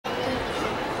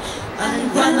I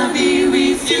wanna be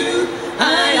with you.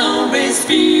 I always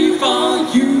feel for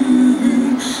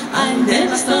you. I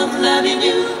never stop loving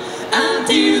you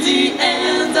until the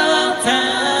end of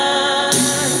time.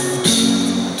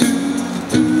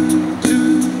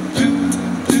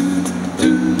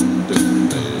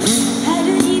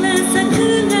 春には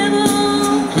桜を、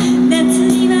夏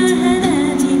には花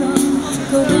火を、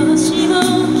今年も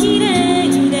綺麗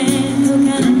でと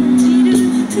感じる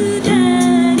二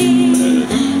人。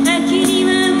秋には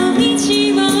もみ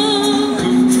じを、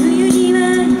冬には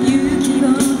雪を、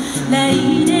来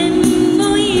年も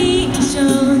一緒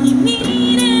に見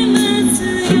れます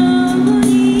ように。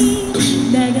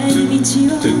長い道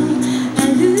を歩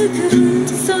く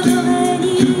その前に、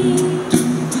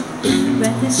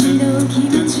私の気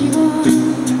持ちを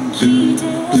聞いて。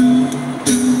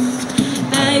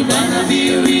 I wanna be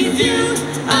with you.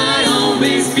 I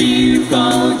always feel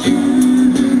for you.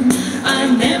 I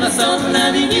never stop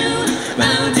loving you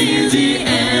until the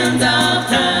end of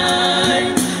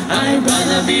time. I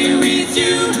wanna be with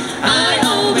you. I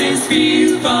always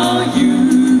feel for you.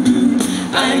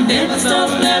 I never stop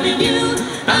loving you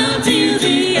until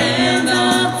the end of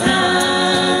time.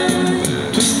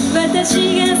 私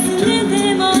が拗ね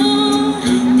ても、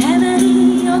たまに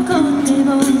怒っても、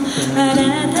あな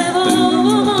たを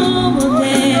思って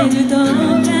ると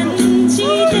感じて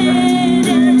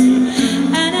ね。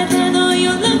あなたの喜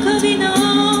びの、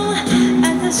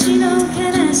私の悲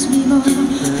しみも、二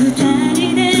人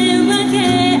で分け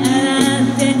合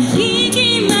っていき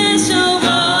ましょう。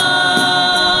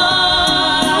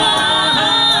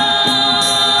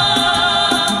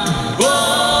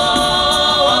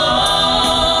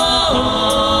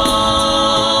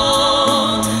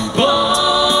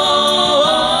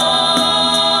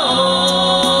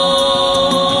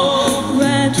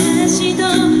私とあ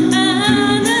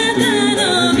なたの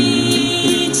道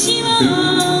を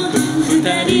二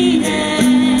人で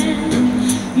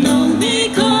乗り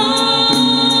越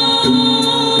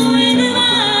えるわ。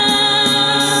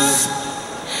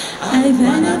 I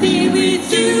wanna be with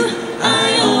you. I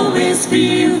always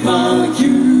feel for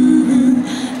you.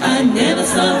 I never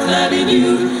stop loving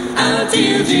you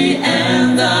until the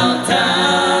end of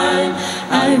time.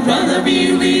 I wanna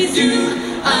be with you.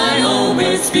 I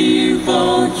always feel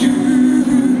for you.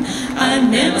 I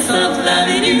never stop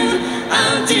loving you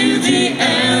until the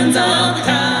end of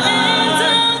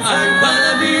time. I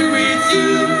wanna be with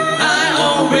you. I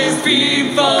always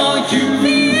feel for you.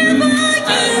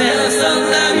 I never stop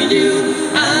loving you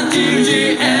until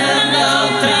the end of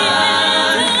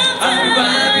time. I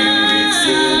wanna be with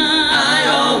you. I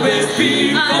always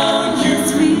feel for you.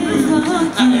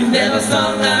 I never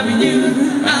stop loving you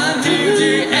until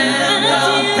the end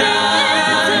of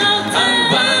time. I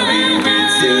wanna be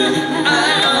with you. I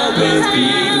always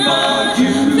feel for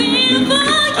you.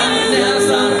 I never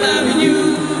stop loving you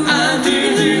until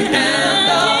the end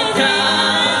of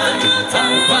time. I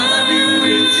wanna be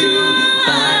with you.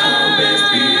 I always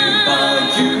feel for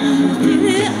you.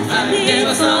 I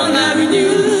never stop loving you